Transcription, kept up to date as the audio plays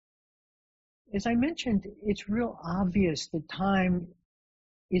as I mentioned, it's real obvious that time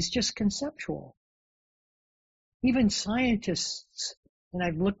is just conceptual. Even scientists, and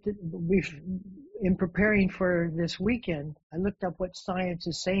in preparing for this weekend, I looked up what science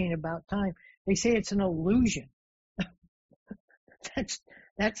is saying about time. They say it's an illusion.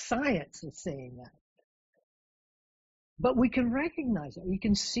 That's science is saying that. But we can recognize it. You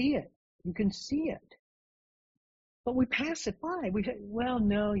can see it. You can see it. But we pass it by. We say, well,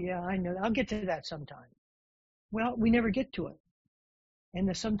 no, yeah, I know. I'll get to that sometime. Well, we never get to it. And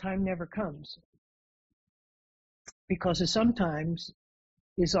the sometime never comes. Because the sometimes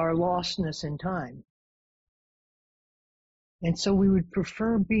is our lostness in time. And so we would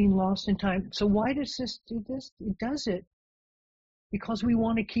prefer being lost in time. So why does this do this? It does it because we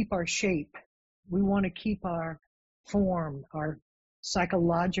want to keep our shape. We want to keep our form, our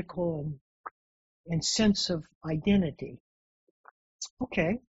psychological and sense of identity.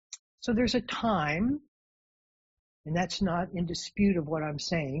 Okay, so there's a time, and that's not in dispute of what I'm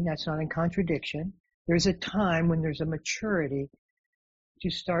saying. That's not in contradiction. There's a time when there's a maturity to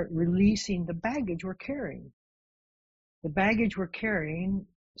start releasing the baggage we're carrying. The baggage we're carrying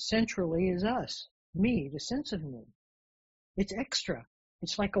centrally is us, me, the sense of me. It's extra.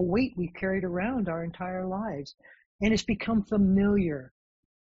 It's like a weight we've carried around our entire lives. And it's become familiar.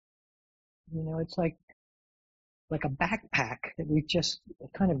 You know, it's like a backpack that we've just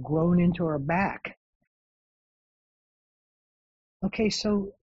kind of grown into our back. Okay,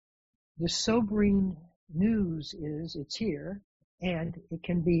 so the sobering news is it's here and it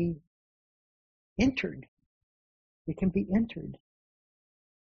can be entered. It can be entered.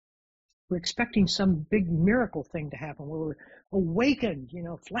 We're expecting some big miracle thing to happen where we're awakened,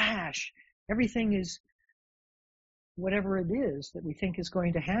 flash. Everything is whatever it is that we think is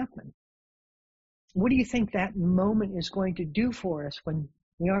going to happen. What do you think that moment is going to do for us when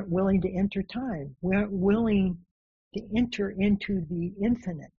we aren't willing to enter time? We aren't willing to enter into the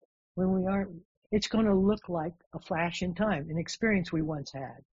infinite. It's going to look like a flash in time, an experience we once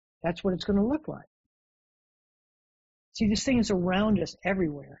had. That's what it's going to look like. See, this thing is around us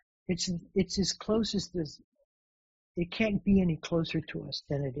everywhere. It's as close as this. It can't be any closer to us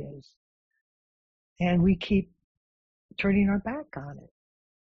than it is. And we keep turning our back on it.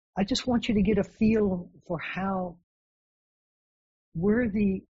 I just want you to get a feel for how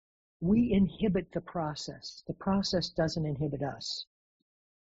we inhibit the process. The process doesn't inhibit us.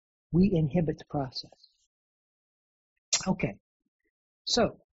 We inhibit the process. Okay.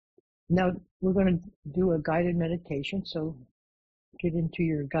 So now we're going to do a guided meditation. So get into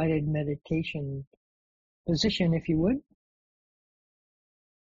your guided meditation position, if you would.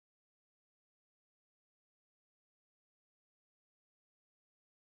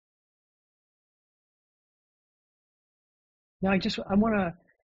 Now I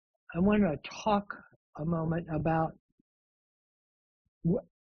want to talk a moment about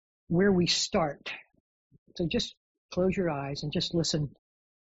where we start. So just close your eyes and just listen.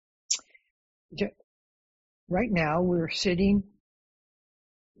 Right now we're sitting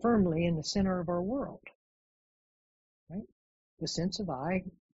firmly in the center of our world, right? The sense of I,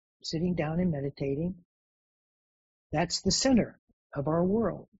 sitting down and meditating, that's the center of our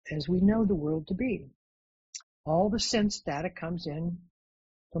world as we know the world to be. All the sense data comes in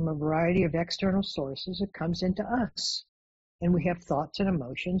from a variety of external sources. It comes into us. And we have thoughts and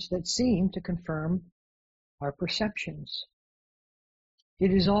emotions that seem to confirm our perceptions.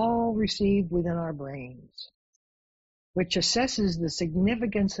 It is all received within our brains, which assesses the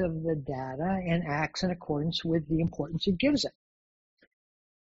significance of the data and acts in accordance with the importance it gives it.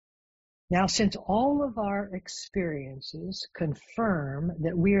 Now, since all of our experiences confirm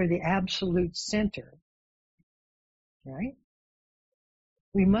that we are the absolute center, right?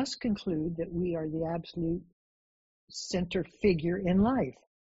 We must conclude that we are the absolute center figure in life,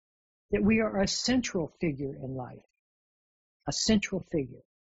 that we are a central figure in life, a central figure.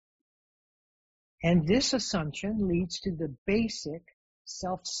 And this assumption leads to the basic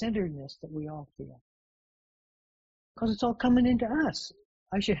self-centeredness that we all feel. Because it's all coming into us.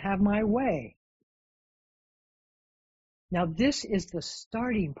 I should have my way. Now, this is the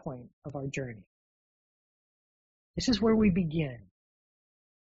starting point of our journey. This is where we begin.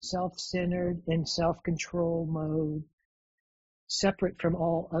 Self-centered in self-control mode, separate from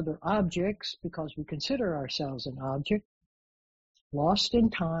all other objects because we consider ourselves an object, lost in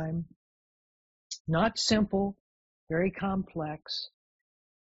time, not simple, very complex,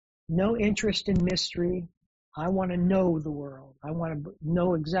 no interest in mystery. I want to know the world. I want to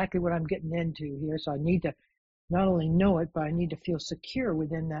know exactly what I'm getting into here, so I need to not only know it, but I need to feel secure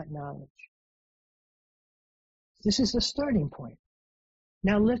within that knowledge. This is the starting point.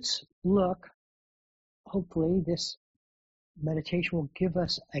 Now let's look hopefully this meditation will give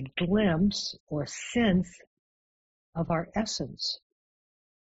us a glimpse or sense of our essence.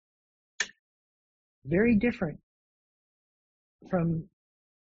 Very different from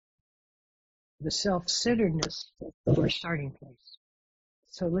the self-centeredness of our starting place.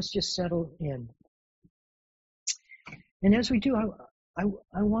 So let's just settle in. And as we do, I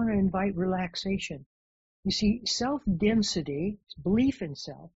want to invite relaxation. You see, self-density, belief in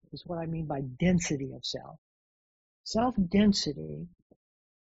self, is what I mean by density of self. Self-density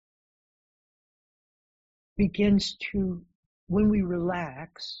begins to, when we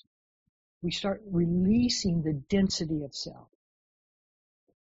relax, we start releasing the density of self.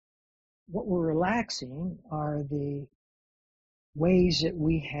 What we're relaxing are the ways that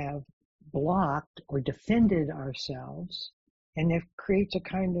we have blocked or defended ourselves, and it creates a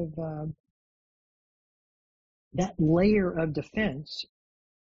kind of that layer of defense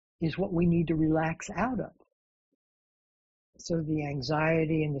is what we need to relax out of. So the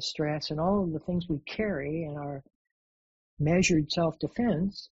anxiety and the stress and all of the things we carry in our measured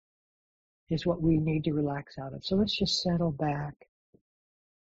self-defense is what we need to relax out of. So let's just settle back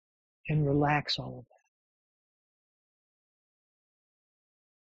and relax all of that.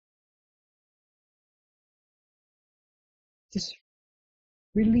 Just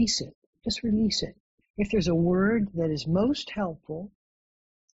release it. Just release it. If there's a word that is most helpful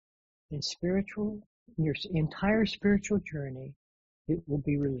in your entire spiritual journey, it will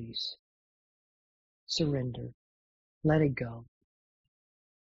be release. Surrender. Let it go.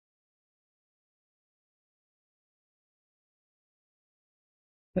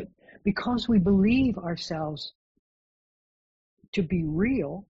 But because we believe ourselves to be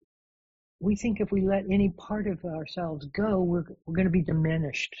real, we think if we let any part of ourselves go, we're going to be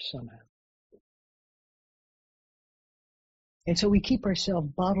diminished somehow. And so we keep ourselves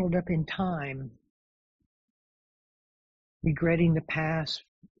bottled up in time, regretting the past,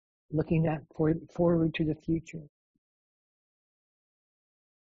 looking forward to the future,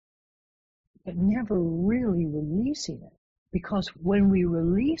 but never really releasing it. Because when we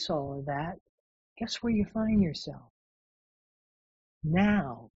release all of that, guess where you find yourself?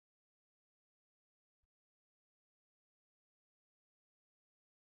 Now.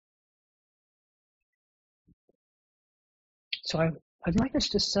 So I'd like us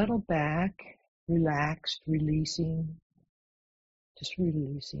to settle back, relaxed, releasing, just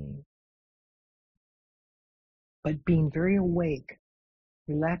releasing, but being very awake.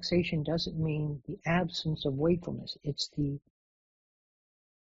 Relaxation doesn't mean the absence of wakefulness. It's the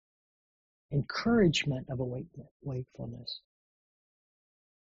encouragement of wakefulness.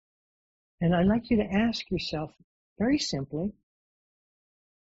 And I'd like you to ask yourself very simply,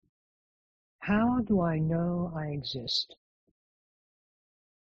 how do I know I exist?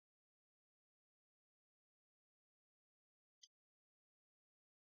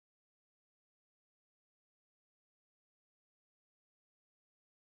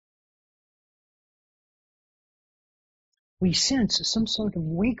 We sense some sort of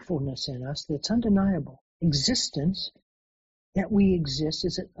wakefulness in us that's undeniable. Existence, that we exist,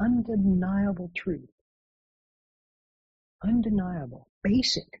 is an undeniable truth. Undeniable,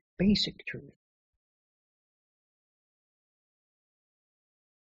 basic truth.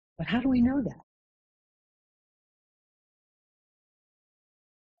 But how do we know that?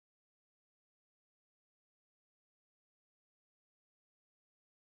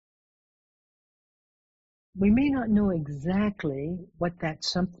 We may not know exactly what that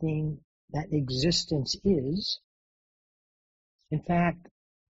something, that existence is. In fact,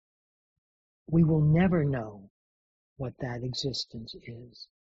 we will never know what that existence is.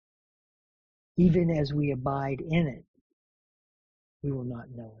 Even as we abide in it, we will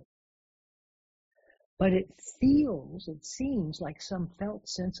not know it. But it seems like some felt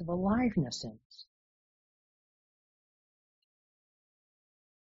sense of aliveness in us.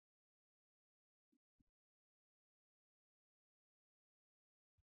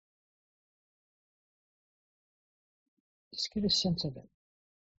 Just get a sense of it.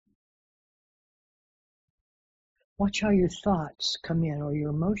 Watch how your thoughts come in or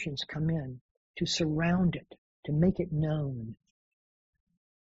your emotions come in to surround it, to make it known,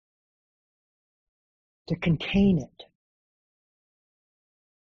 to contain it.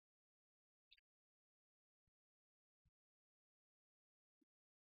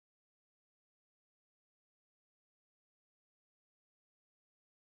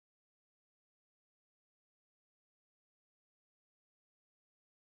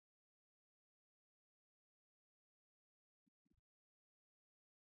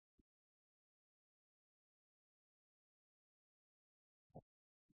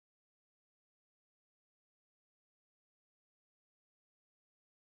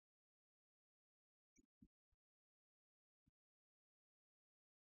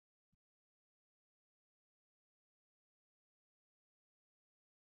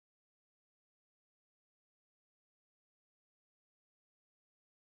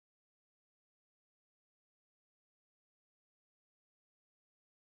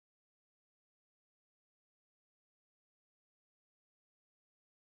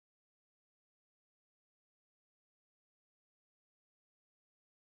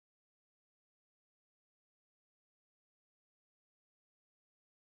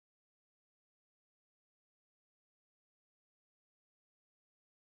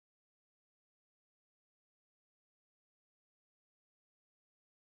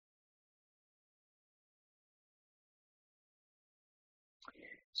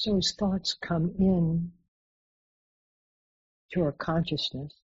 So as thoughts come in to our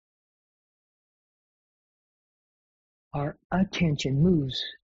consciousness, our attention moves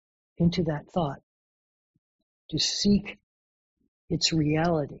into that thought to seek its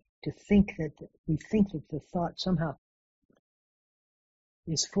reality, to think that we think that the thought somehow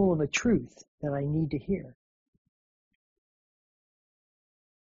is full of a truth that I need to hear.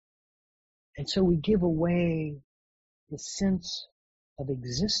 And so we give away the sense of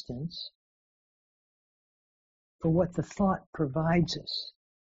existence for what the thought provides us,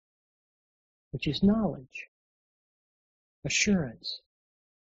 which is knowledge, assurance,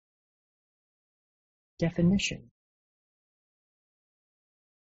 definition.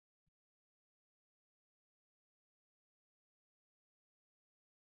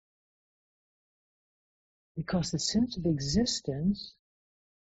 Because the sense of existence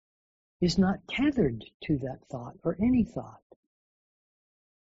is not tethered to that thought or any thought.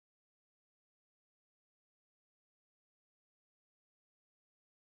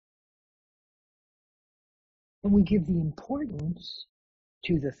 And we give the importance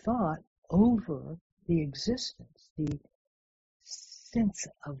to the thought over the existence, the sense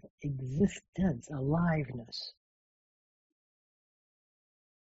of existence, aliveness.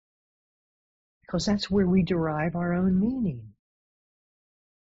 Because that's where we derive our own meaning.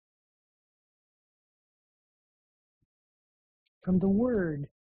 From the word.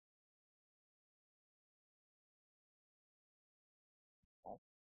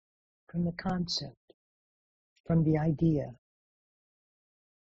 From the concept. From the idea.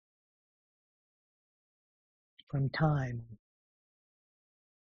 From time.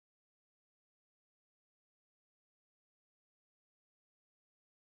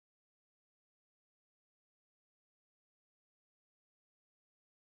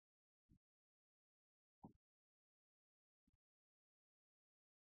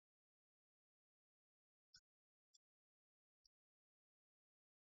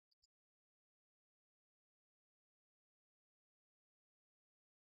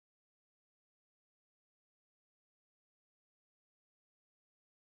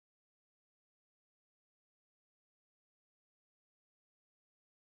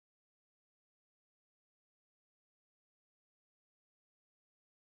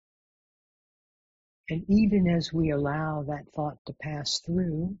 And even as we allow that thought to pass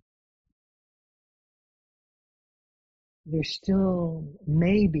through, there still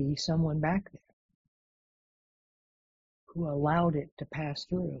may be someone back there who allowed it to pass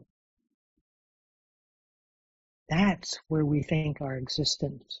through. That's where we think our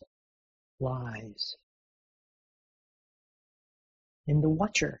existence lies. In the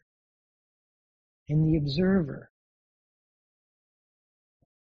watcher, in the observer.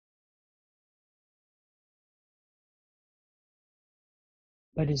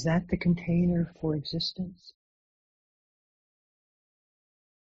 But is that the container for existence?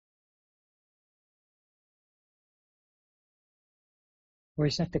 Or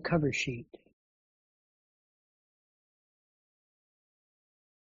is that the cover sheet?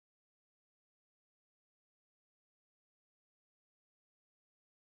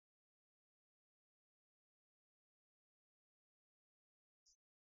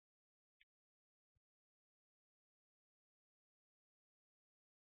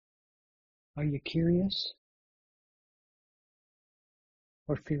 Are you curious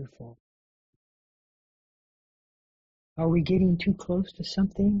or fearful? Are we getting too close to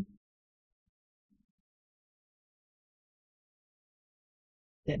something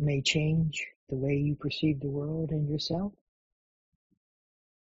that may change the way you perceive the world and yourself?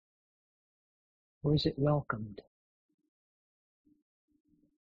 Or is it welcomed?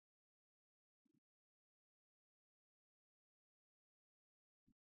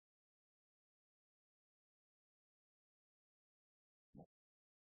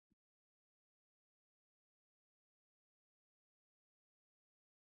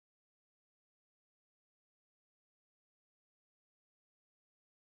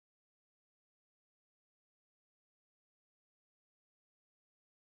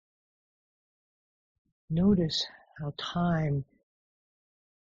 Notice how time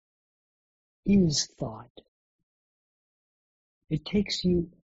is thought. It takes you,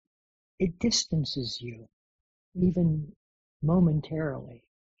 it distances you, even momentarily.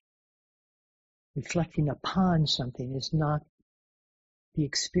 Reflecting upon something is not the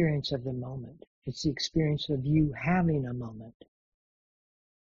experience of the moment. It's the experience of you having a moment.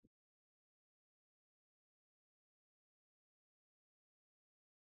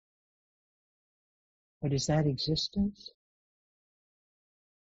 But is that existence?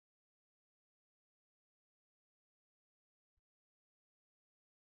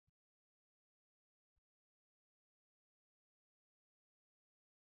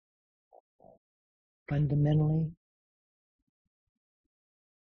 fundamentally.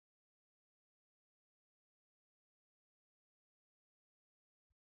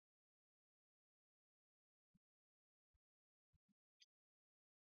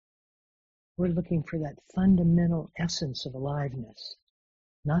 We're looking for that fundamental essence of aliveness,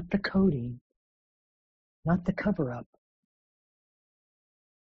 not the coding, not the cover-up,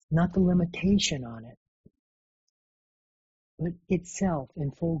 not the limitation on it, but itself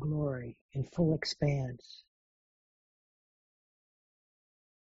in full glory, in full expanse.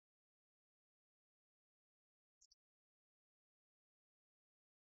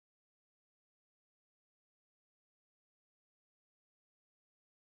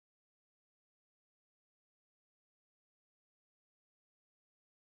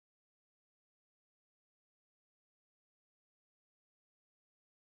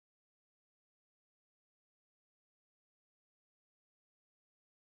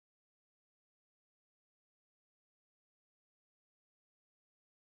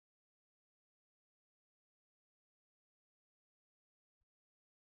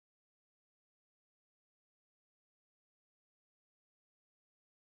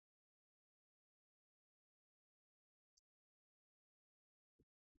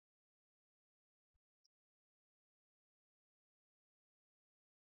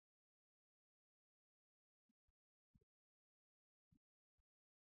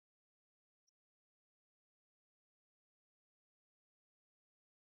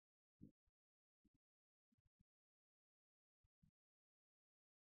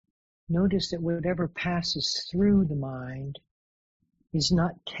 Notice that whatever passes through the mind is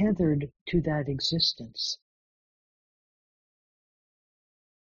not tethered to that existence.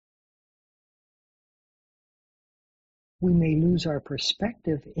 We may lose our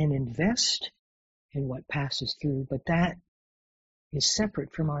perspective and invest in what passes through, but that is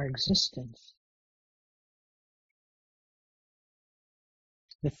separate from our existence.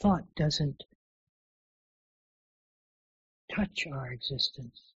 The thought doesn't touch our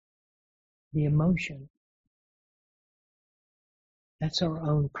existence. The emotion, that's our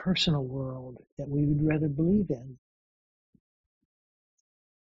own personal world that we would rather believe in.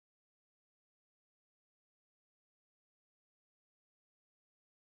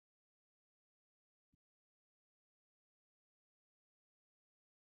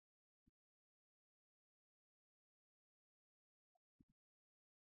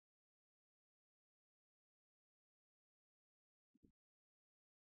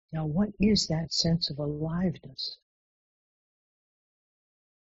 Now, what is that sense of aliveness?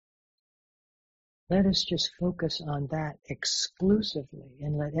 Let us just focus on that exclusively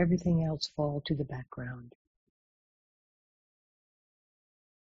and let everything else fall to the background.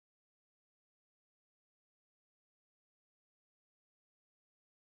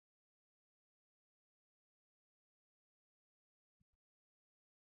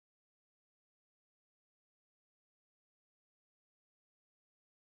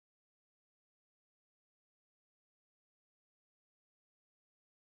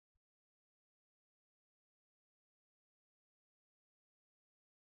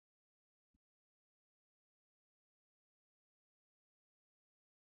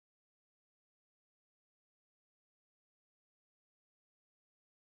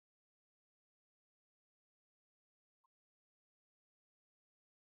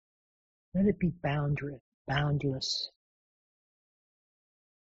 Let it be boundless.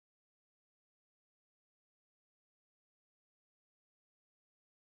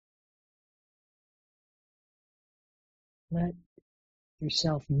 Let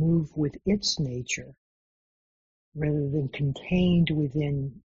yourself move with its nature rather than contained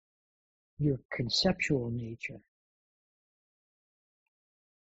within your conceptual nature.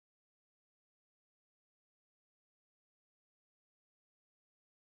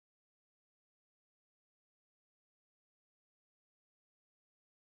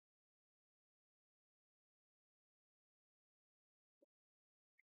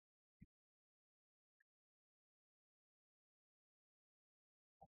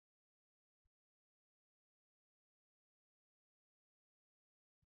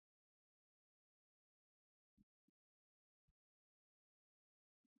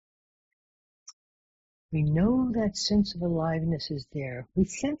 We know that sense of aliveness is there. We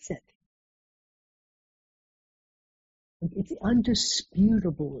sense it. It's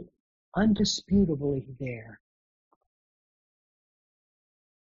indisputably there.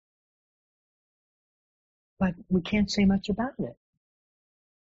 But we can't say much about it.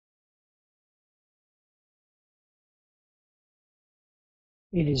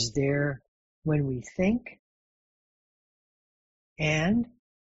 It is there when we think and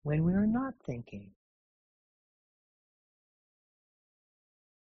when we are not thinking.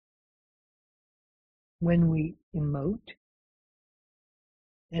 when we emote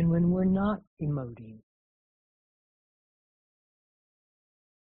and when we're not emoting.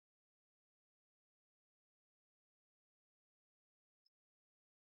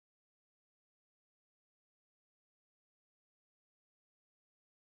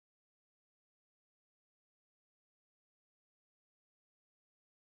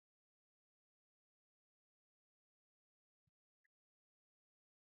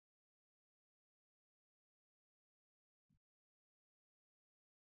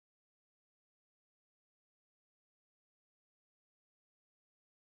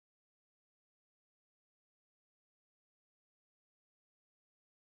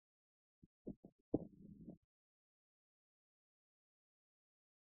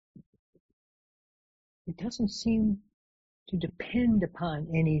 It doesn't seem to depend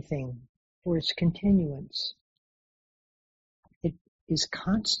upon anything for its continuance. It is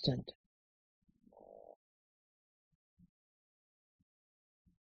constant.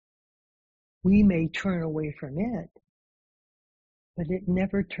 We may turn away from it, but it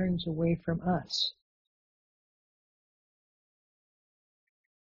never turns away from us.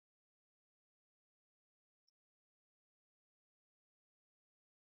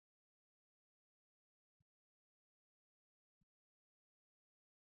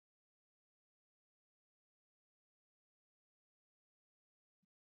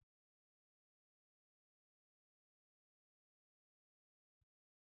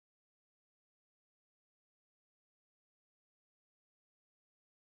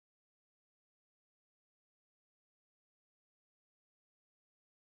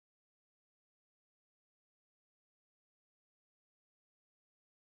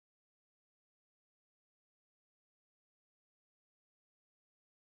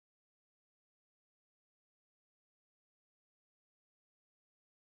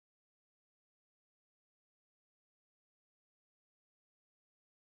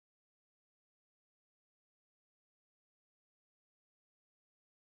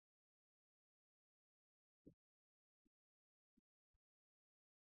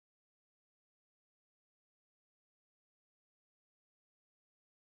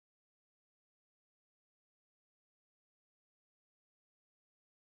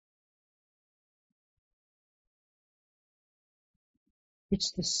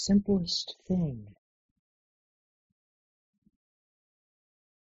 It's the simplest thing.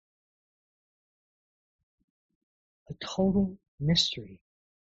 A total mystery.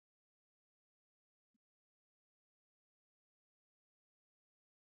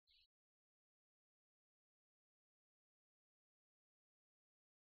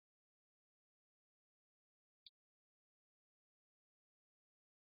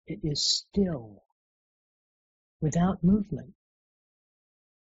 It is still, without movement.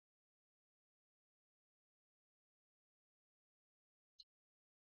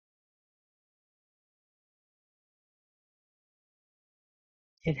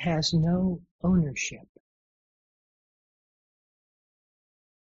 It has no ownership.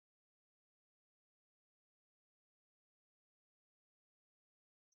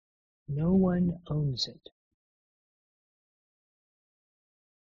 No one owns it.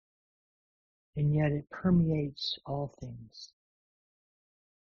 And yet it permeates all things.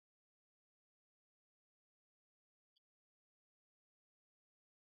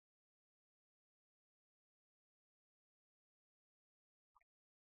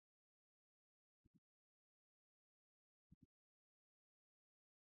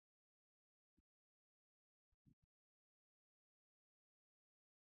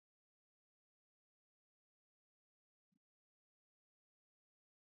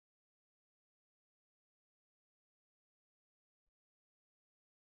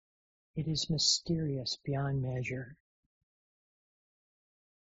 It is mysterious beyond measure.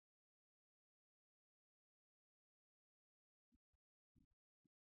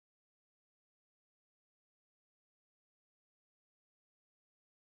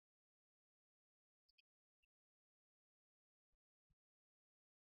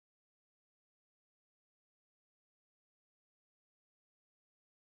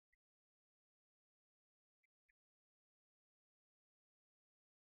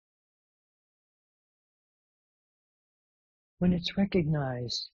 When it's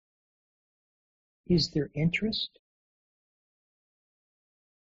recognized, is there interest?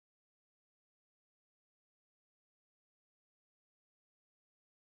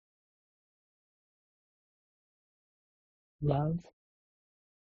 Love?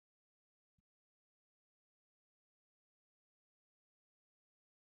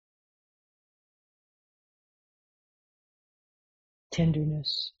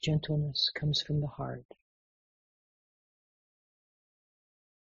 Tenderness, gentleness comes from the heart.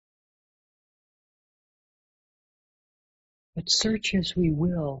 But search as we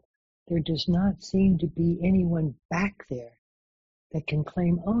will, there does not seem to be anyone back there that can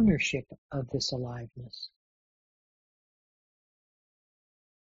claim ownership of this aliveness.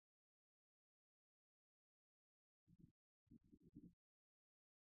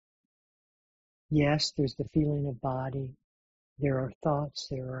 Yes, there's the feeling of body. There are thoughts,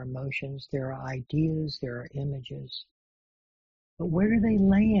 there are emotions, there are ideas, there are images. But where do they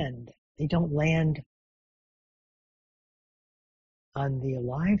land? They don't land on the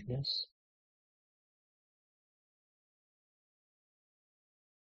aliveness.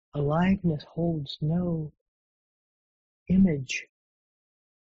 Aliveness holds no image.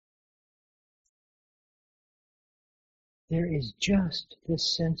 There is just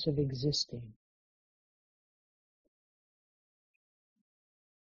this sense of existing.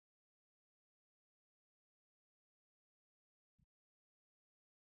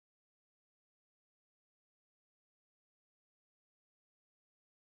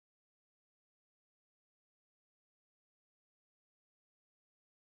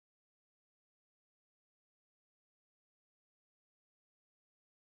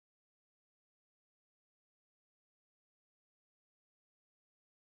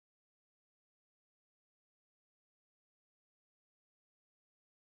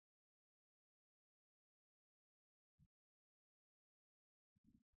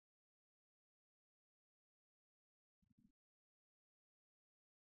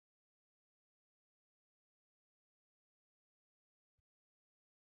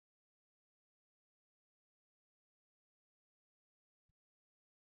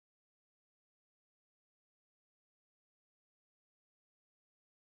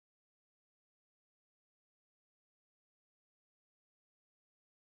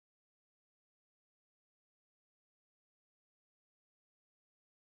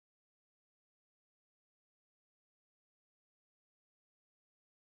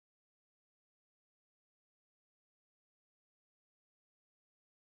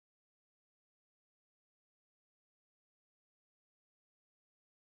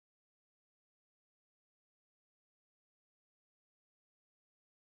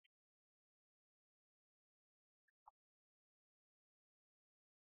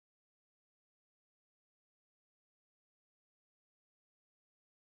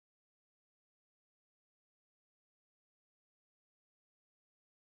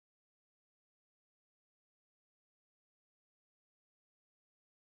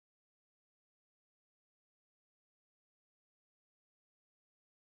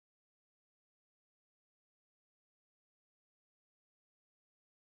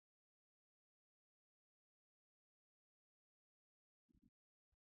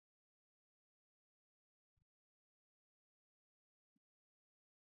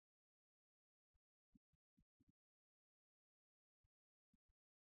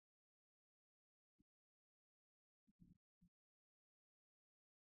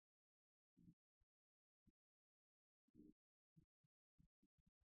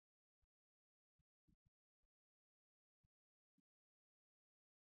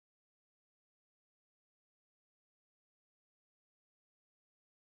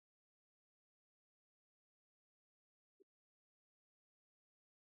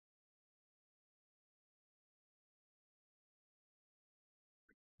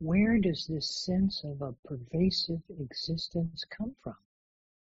 Where does this sense of a pervasive existence come from?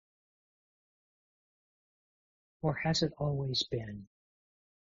 Or has it always been?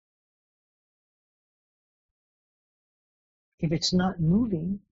 If it's not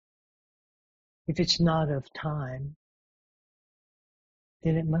moving, if it's not of time,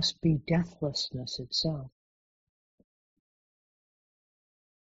 then it must be deathlessness itself.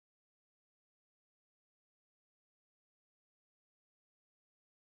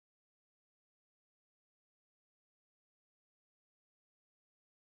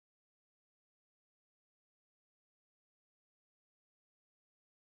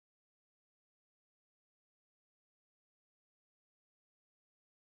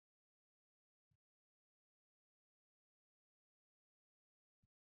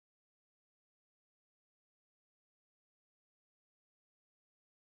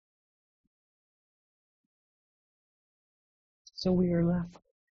 So we are left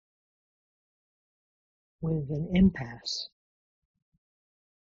with an impasse.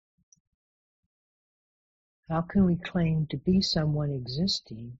 How can we claim to be someone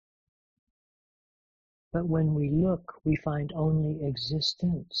existing, but when we look, we find only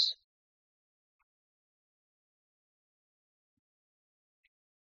existence?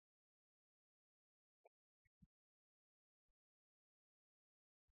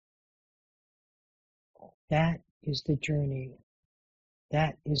 That is the journey.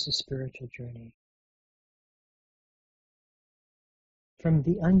 That is the spiritual journey. From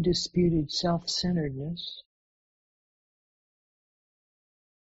the undisputed self-centeredness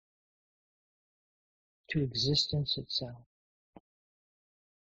to existence itself.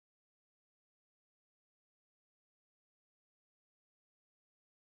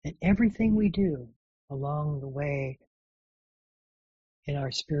 And everything we do along the way in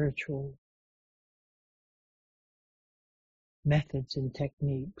our spiritual methods and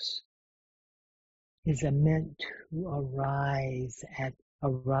techniques is meant to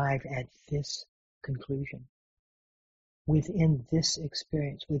arrive at this conclusion. Within this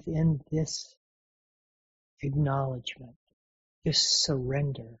experience, within this acknowledgement, this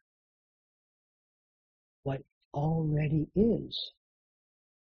surrender, what already is,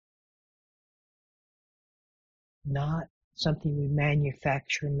 not something we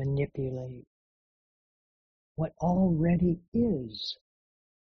manufacture and manipulate, what already is.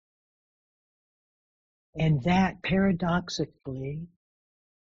 And that paradoxically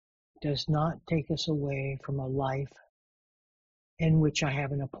does not take us away from a life in which I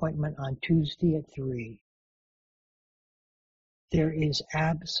have an appointment on Tuesday at 3. There is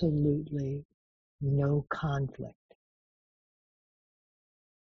absolutely no conflict.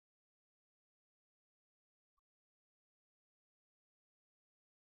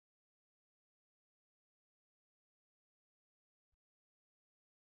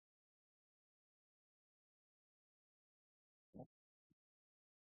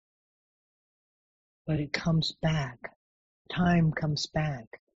 But it comes back. Time comes back.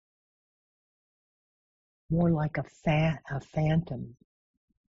 More like a phantom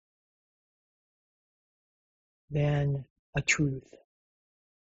than a truth.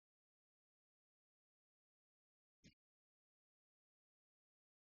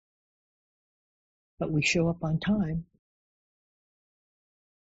 But we show up on time.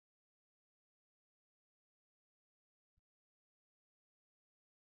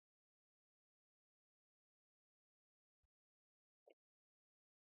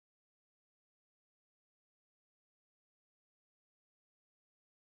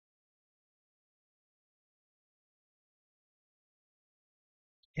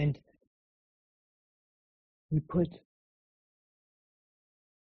 And we put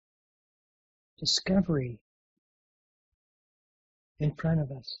discovery in front of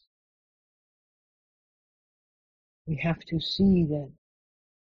us. We have to see that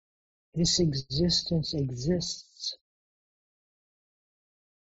this existence exists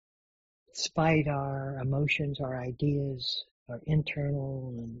despite our emotions, our ideas, our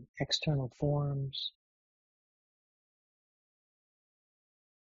internal and external forms.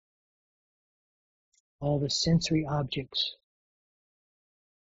 All the sensory objects,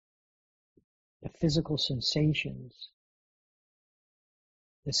 the physical sensations,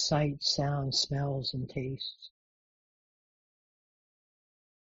 the sights, sounds, smells, and tastes.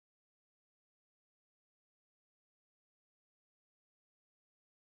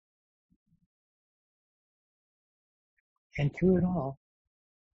 And through it all,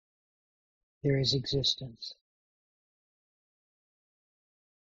 there is existence.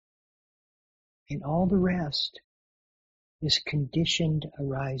 And all the rest is conditioned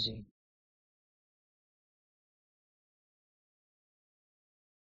arising.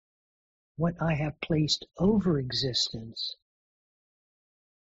 What I have placed over existence,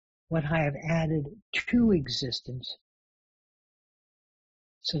 what I have added to existence,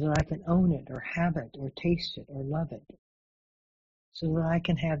 so that I can own it or have it or taste it or love it, so that I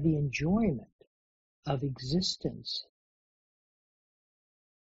can have the enjoyment of existence.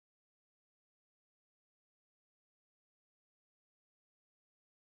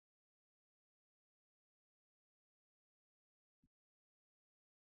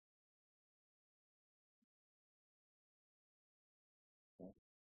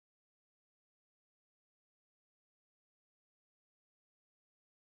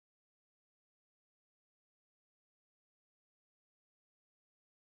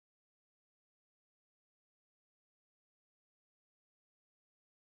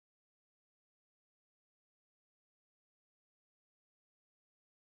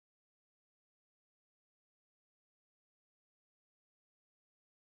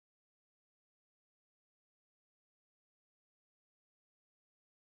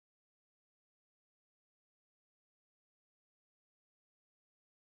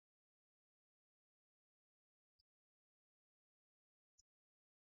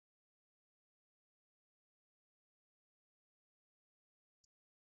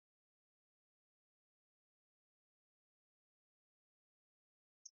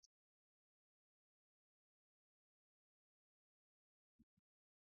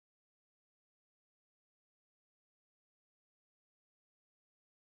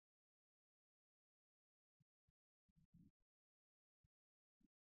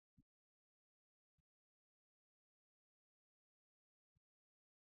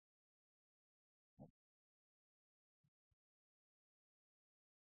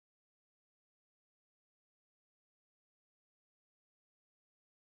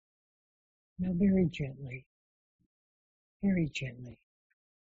 Now very gently,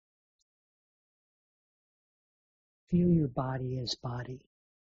 feel your body as body.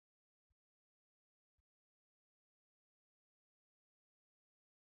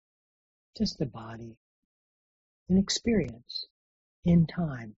 Just the body, an experience in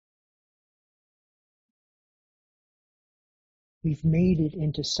time. We've made it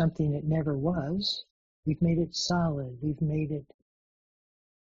into something it never was. We've made it solid. We've made it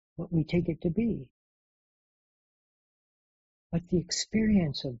what we take it to be. But the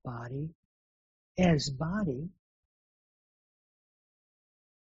experience of body as body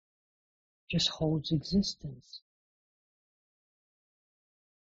just holds existence.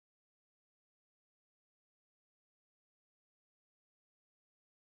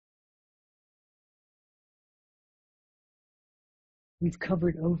 We've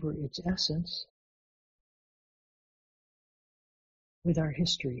covered over its essence with our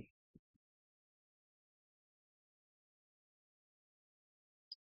history.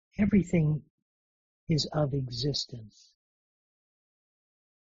 Everything is of existence.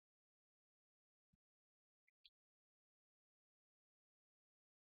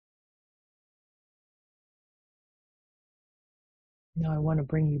 Now I want to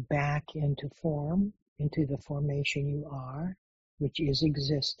bring you back into form, into the formation you are, which is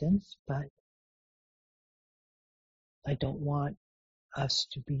existence, but I don't want us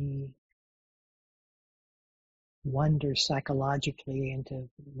to wander psychologically into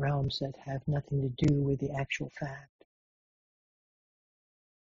realms that have nothing to do with the actual fact.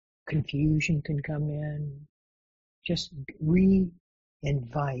 Confusion can come in. Just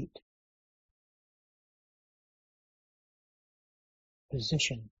re-invite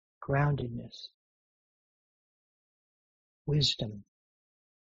position, groundedness, wisdom,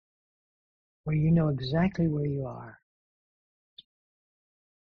 where you know exactly where you are,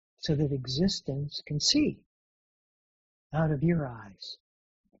 so that existence can see out of your eyes.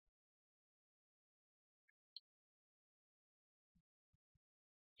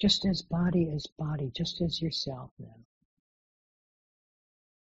 Just as body, just as yourself now.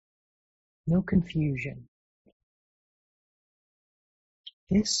 No confusion.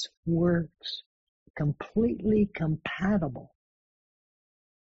 This works completely compatible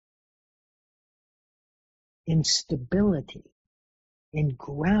in stability, in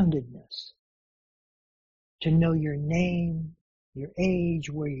groundedness, to know your name, your age,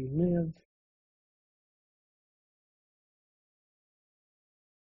 where you live.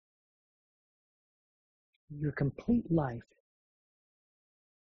 Your complete life.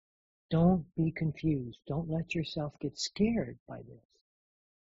 Don't be confused. Don't let yourself get scared by this.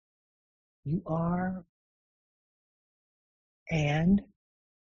 You are and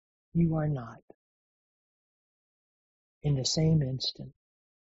you are not in the same instant.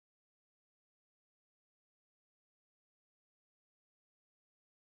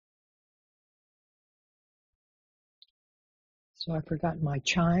 So I forgot my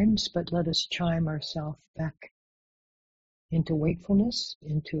chimes, but let us chime ourselves back into wakefulness,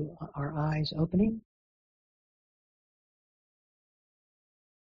 into our eyes opening.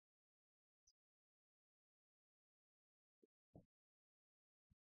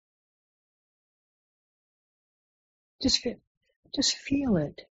 Just feel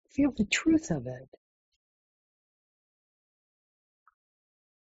it. Feel the truth of it.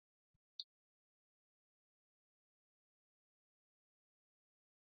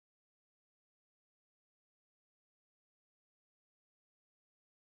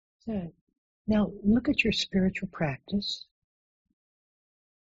 So, now look at your spiritual practice.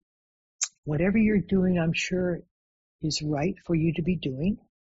 Whatever you're doing, I'm sure is right for you to be doing.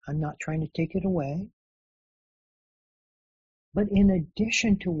 I'm not trying to take it away. But in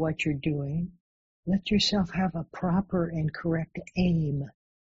addition to what you're doing, let yourself have a proper and correct aim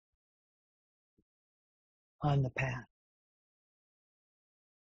on the path.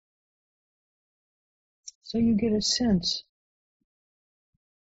 So you get a sense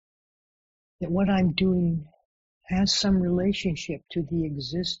that what I'm doing has some relationship to the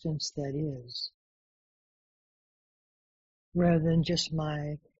existence that is, rather than just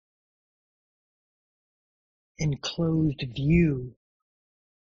my enclosed view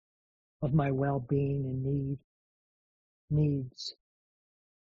of my well-being and needs.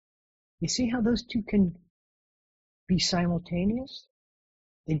 You see how those two can be simultaneous?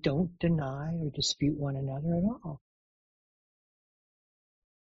 They don't deny or dispute one another at all.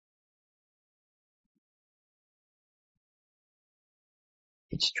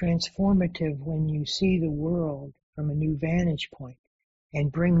 It's transformative when you see the world from a new vantage point and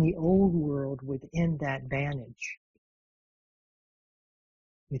bring the old world within that vantage.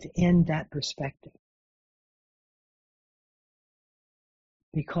 within that perspective.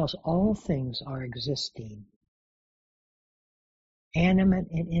 Because all things are existing, animate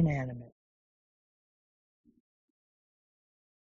and inanimate.